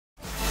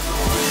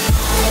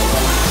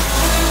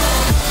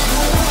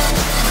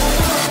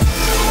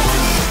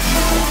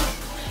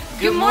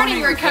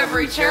morning,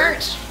 Recovery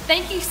Church.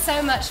 Thank you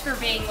so much for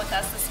being with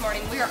us this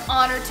morning. We are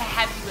honored to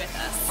have you with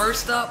us.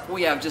 First up,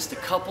 we have just a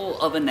couple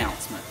of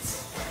announcements.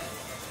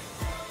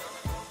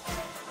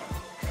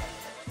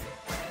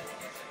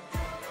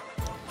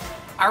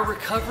 Our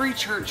Recovery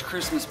Church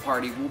Christmas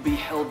party will be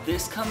held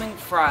this coming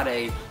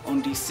Friday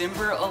on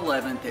December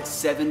 11th at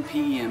 7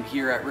 p.m.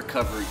 here at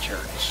Recovery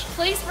Church.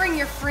 Please bring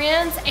your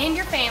friends and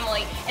your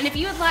family, and if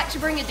you would like to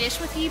bring a dish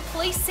with you,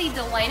 please see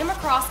Delana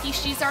McCroskey.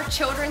 She's our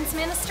children's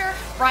minister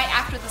right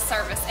after the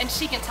service, and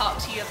she can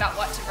talk to you about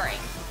what to bring.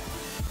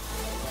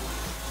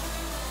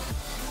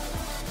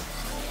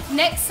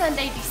 Next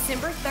Sunday,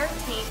 December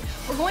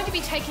 13th, we're going to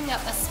be taking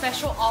up a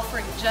special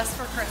offering just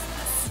for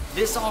Christmas.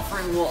 This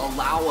offering will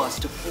allow us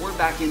to pour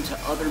back into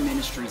other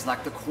ministries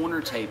like the Corner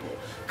Table,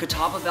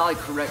 Catawba Valley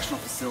Correctional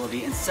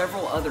Facility, and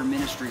several other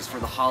ministries for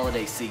the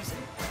holiday season.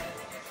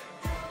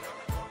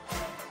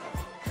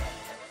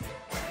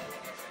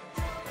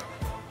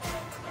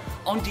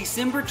 On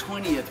December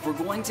 20th, we're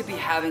going to be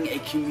having a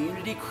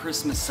community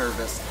Christmas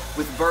service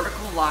with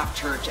Vertical Life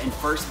Church and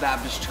First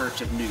Baptist Church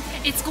of Newton.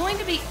 It's going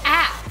to be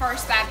at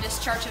First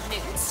Baptist Church of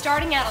Newton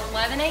starting at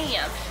 11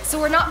 a.m. So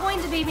we're not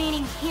going to be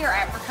meeting here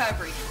at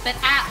Recovery, but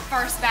at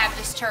First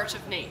Baptist Church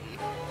of Newton.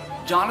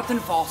 Jonathan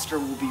Foster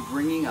will be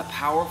bringing a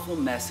powerful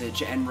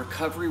message, and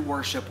Recovery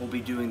Worship will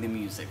be doing the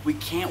music. We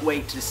can't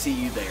wait to see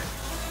you there.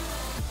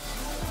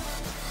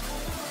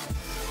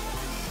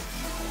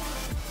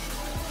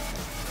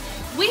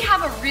 We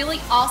have a really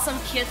awesome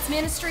kids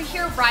ministry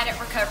here right at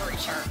Recovery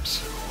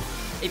Church.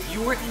 If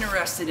you're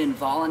interested in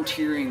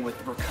volunteering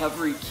with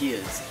Recovery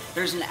Kids,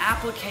 there's an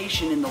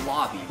application in the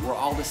lobby where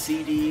all the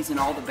CDs and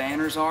all the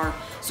banners are.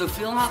 So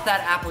fill out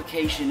that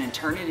application and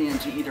turn it in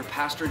to either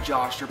Pastor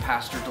Josh or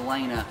Pastor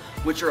Delana,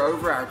 which are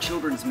over our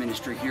children's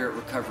ministry here at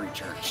Recovery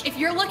Church. If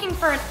you're looking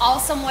for an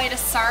awesome way to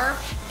serve,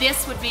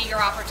 this would be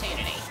your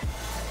opportunity.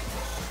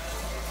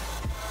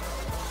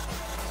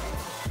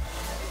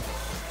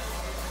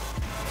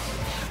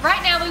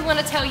 Right now, we want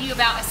to tell you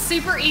about a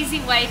super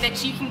easy way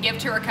that you can give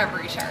to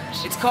Recovery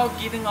Church. It's called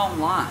Giving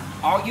Online.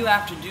 All you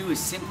have to do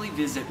is simply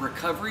visit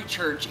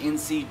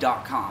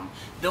recoverychurchnc.com.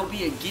 There'll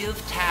be a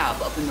Give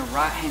tab up in the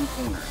right-hand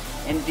corner,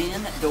 and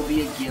then there'll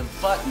be a Give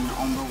button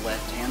on the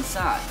left-hand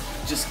side.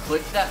 Just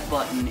click that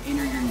button,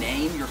 enter your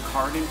name, your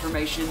card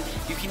information.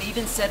 You can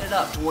even set it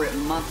up to where it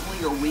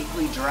monthly or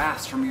weekly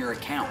drafts from your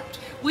account.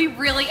 We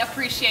really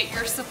appreciate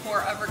your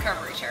support of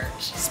Recovery Church.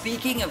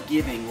 Speaking of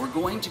giving, we're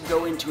going to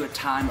go into a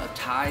time of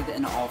tithe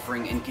and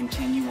offering and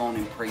continue on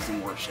in praise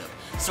and worship.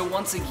 So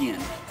once again,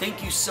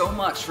 thank you so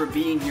much for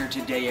being here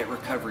today at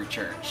Recovery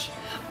Church.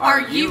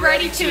 Are you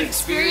ready to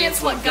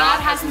experience what God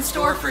has in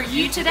store for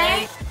you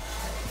today?